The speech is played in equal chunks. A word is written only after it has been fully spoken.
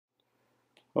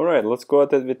Alright, let's go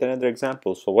at it with another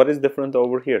example. So what is different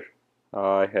over here?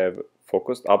 I have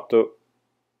focused up to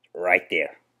right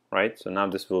there, right? So now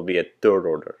this will be a third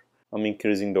order. I'm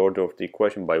increasing the order of the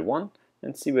equation by 1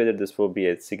 and see whether this will be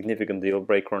a significant deal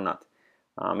breaker or not.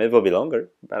 It will be longer,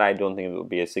 but I don't think it will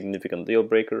be a significant deal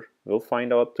breaker. We'll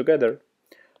find out together.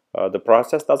 The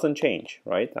process doesn't change,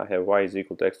 right? I have y is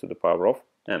equal to x to the power of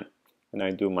m. And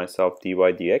I do myself dy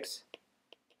dx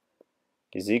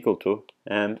is equal to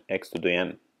mx to the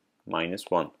m minus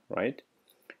 1, right?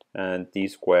 And d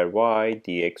square y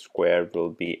dx square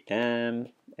will be m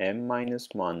minus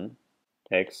 1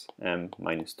 x m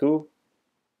minus 2.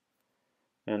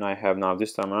 And I have now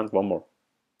this time around one more.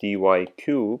 dy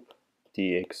cube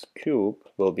dx cube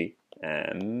will be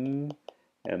m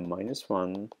minus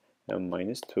 1 m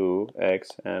minus 2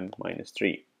 x m minus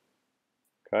 3.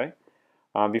 Okay.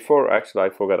 Before, actually, I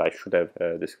forgot, I should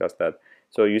have discussed that.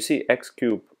 So you see x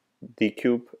cube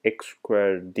x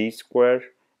square d square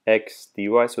x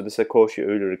dy. So this is a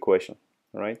Cauchy-Euler equation,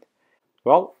 right?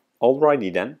 Well,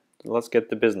 alrighty then. Let's get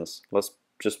to business. Let's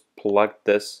just plug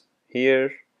this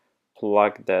here,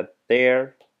 plug that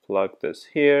there, plug this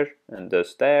here, and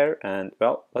this there, and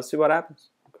well, let's see what happens.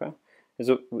 Okay. Is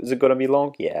it gonna be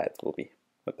long? Yeah, it will be,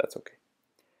 but that's okay.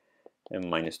 M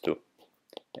minus 2,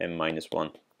 m minus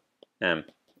 1, m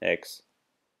x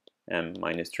m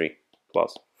minus 3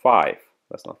 plus 5,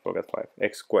 let's not forget 5,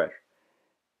 x squared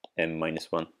m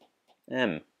minus 1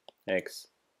 m x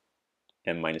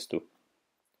m minus 2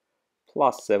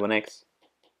 plus 7x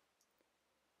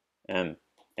m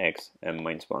x m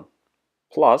minus 1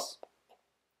 plus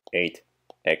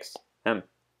 8x m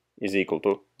is equal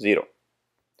to 0.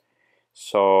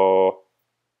 So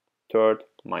third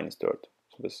minus third,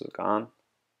 so this is gone,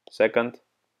 second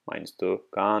minus 2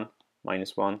 gone,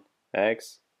 minus 1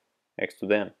 x to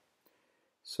the m.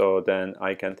 So then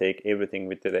I can take everything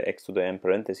with the x to the m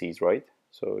parentheses, right?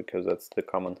 So because that's the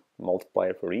common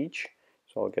multiplier for each.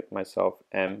 So I'll get myself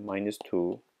m minus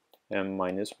 2, m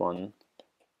minus 1,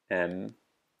 m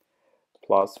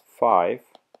plus 5,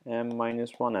 m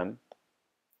minus 1m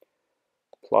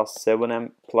plus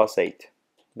 7m plus 8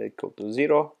 equal to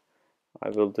 0. I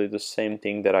will do the same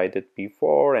thing that I did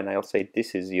before, and I'll say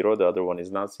this is 0, the other one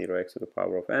is not 0, x to the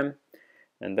power of m.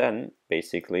 And then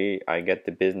basically I get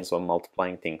the business of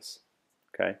multiplying things.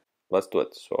 Okay, let's do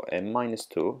it. So m minus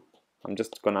 2, I'm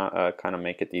just gonna kind of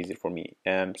make it easy for me,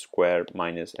 m squared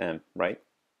minus m, right?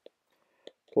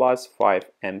 Plus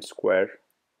 5m squared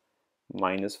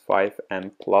minus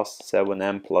 5m plus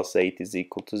 7m plus 8 is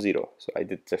equal to 0. So I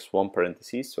did just one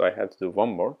parenthesis, so I have to do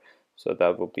one more. So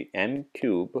that will be m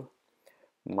cubed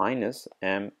minus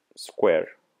m squared,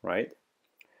 right?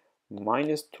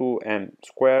 Minus 2m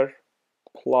squared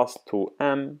plus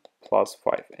 2m plus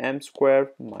 5m squared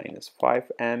minus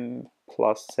 5m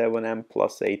plus 7m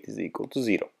plus 8 is equal to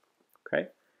 0. Okay,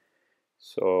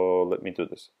 so let me do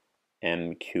this.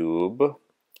 M cubed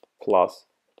plus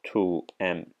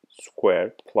 2m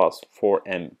squared plus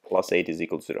 4m plus 8 is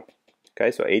equal to 0.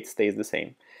 Okay, so 8 stays the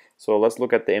same. So let's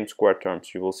look at the m squared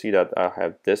terms. You will see that I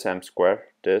have this m squared,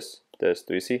 this.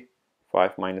 Do you see?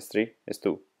 5 minus 3 is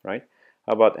 2, right?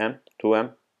 How about m?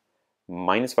 2m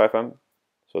minus 5m,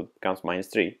 so it becomes minus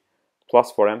 3,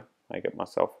 plus 4m, I get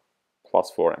myself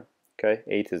plus 4m. Okay,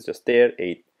 8 is just there,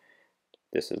 8,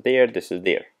 this is there, this is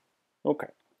there. Okay,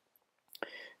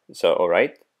 so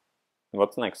alright,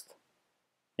 what's next?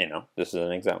 You know, this is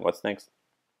an exam. What's next?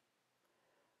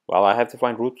 Well, I have to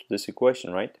find roots of this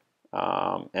equation, right?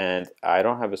 And I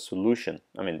don't have a solution.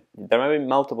 I mean, there might be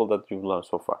multiple that you've learned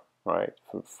so far, right?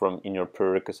 From in your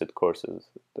prerequisite courses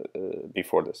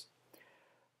before this.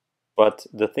 But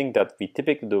the thing that we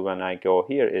typically do when I go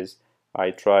here is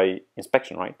I try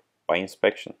inspection, right? By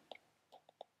inspection.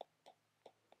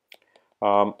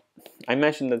 I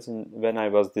mentioned that when I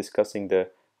was discussing the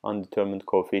undetermined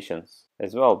coefficients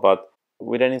as well, but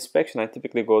with an inspection I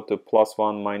typically go to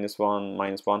 +1, -1,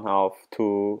 -1/2,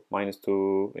 2,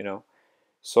 -2, you know,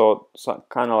 so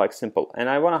kind of like simple. And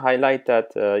I want to highlight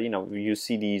that you know, you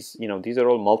see these, you know, these are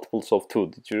all multiples of 2.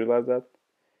 Did you realize that?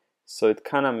 So it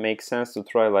kind of makes sense to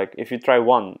try, like, if you try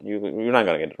 1, you're not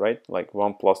gonna get it, right? Like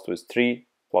 1 plus 2 is 3,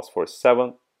 plus 4 is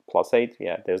 7, plus 8,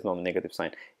 yeah, there's no negative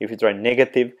sign. If you try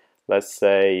negative, let's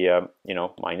say you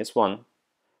know, -1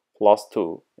 plus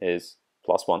 2 is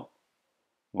 +1,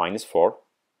 -4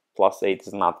 plus 8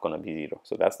 is not gonna be 0,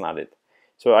 so that's not it.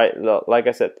 So like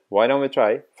I said, why don't we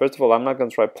try? First of all, I'm not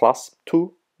gonna try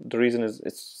 +2. The reason is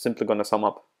it's simply gonna sum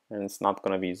up and it's not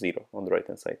gonna be 0 on the right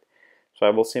hand side. So I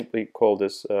will simply call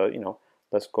this, you know,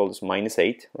 let's call this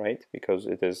 -8, right? Because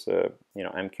it is, you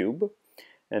know, m cubed.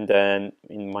 And then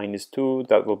in -2,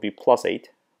 that will be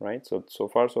 +8, right? So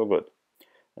far so good.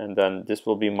 and then this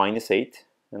will be minus 8,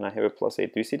 and I have a plus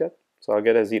 8. Do you see that? So I'll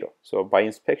get a 0. So by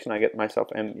inspection, I get myself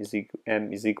m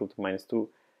is equal to minus 2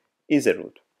 is a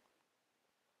root.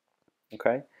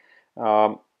 Okay,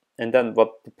 and then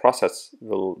what the process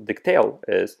will detail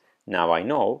is, now I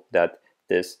know that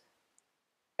this,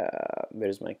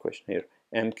 where's my question here,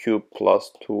 m cubed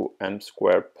plus 2m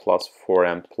squared plus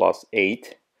 4m plus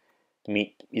 8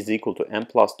 is equal to m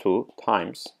plus 2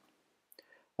 times,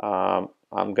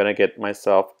 I'm gonna get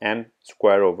myself m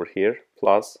squared over here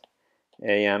plus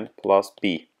am plus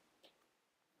b,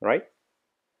 right?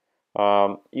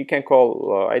 You can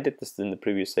call, I did this in the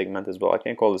previous segment as well, I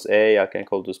can call this a, I can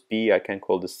call this b, I can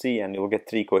call this c, and you'll get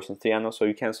 3 equations, 3 unknowns, so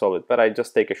you can solve it. But I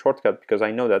just take a shortcut because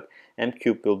I know that m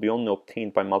cubed will be only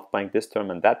obtained by multiplying this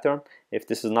term and that term. If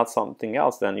this is not something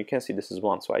else, then you can see this is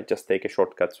 1, so I just take a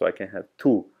shortcut so I can have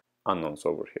 2 unknowns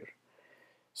over here.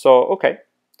 So okay,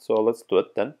 so let's do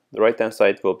it then. The right hand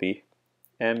side will be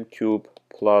m cubed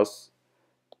plus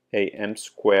am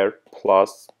squared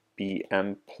plus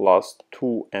bm plus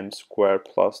 2m squared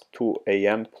plus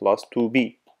 2am plus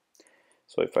 2b.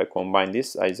 So if I combine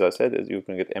this, as I said, you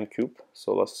can get m cubed.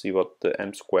 So let's see what the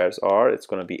m squares are. It's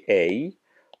going to be a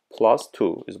plus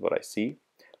 2 is what I see,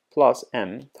 plus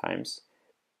m times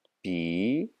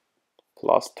b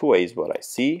plus 2a is what I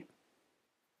see,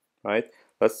 right?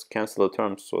 Let's cancel the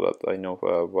terms so that I know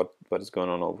what is going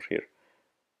on over here.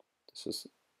 This is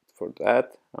for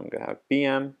that. I'm going to have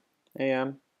bm,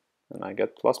 am, and I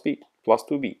get plus b, plus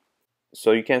 2b.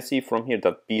 So you can see from here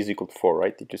that b is equal to 4,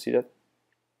 right? Did you see that?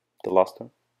 The last term.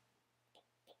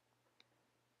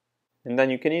 And then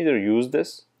you can either use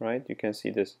this, right? You can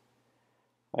see this.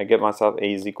 I get myself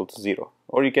a is equal to 0.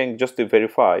 Or you can just to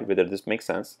verify whether this makes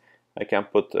sense, I can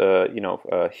put,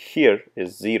 here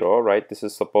is 0, right? This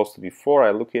is supposed to be 4.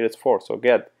 I look here, it's 4. So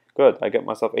good. I get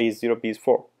myself a is 0, b is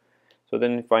 4. So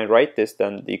then if I write this,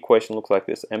 then the equation looks like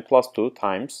this. M plus 2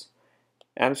 times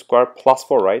m squared plus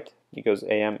 4, right? Because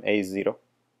a is 0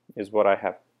 is what I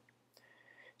have.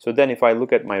 So then if I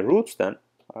look at my roots, then,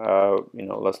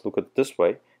 let's look at it this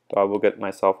way. So I will get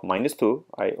myself minus 2.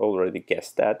 I already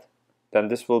guessed that. Then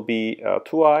this will be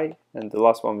 2i, and the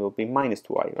last one will be minus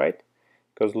 2i, right?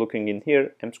 Because looking in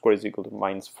here, m squared is equal to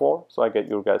minus 4. So I get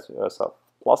your guys yourself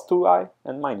plus 2i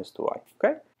and minus 2i,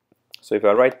 okay? So if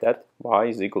I write that, y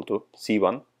is equal to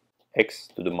c1 x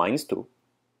to the minus 2,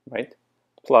 right?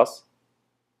 Plus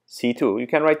c2, you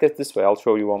can write that this way, I'll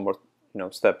show you one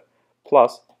more step,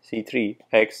 plus c3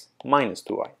 x minus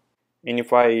 2i. And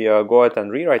if I go ahead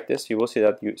and rewrite this, you will see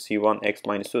that you c1 x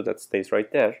minus 2, that stays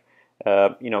right there.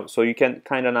 So you can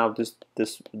kind of now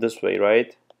this way,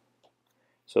 right?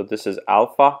 So this is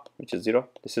alpha, which is 0,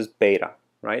 this is beta,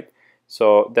 right?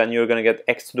 So then you're going to get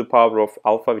x to the power of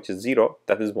alpha, which is 0,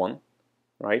 that is 1,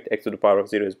 right? X to the power of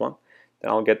 0 is 1.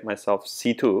 Then I'll get myself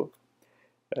c2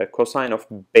 cosine of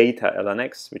beta ln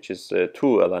x, which is 2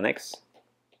 ln x,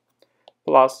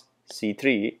 plus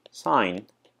c3 sine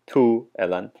 2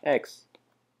 ln x,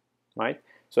 right?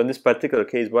 So in this particular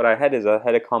case, what I had is I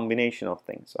had a combination of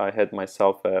things. I had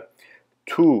myself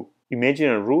 2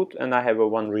 imaginary root and I have a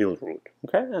 1 real root,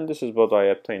 okay? And this is what I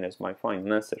obtain as my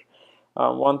final answer.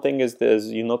 One thing is this,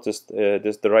 you noticed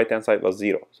the right hand side was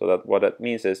 0, so that what that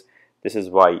means is this is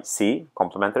yc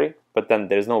complementary, but then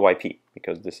there is no yp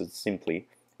because this is simply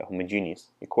a homogeneous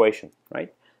equation,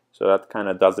 right? So that kind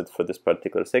of does it for this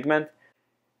particular segment.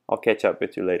 I'll catch up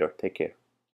with you later. Take care.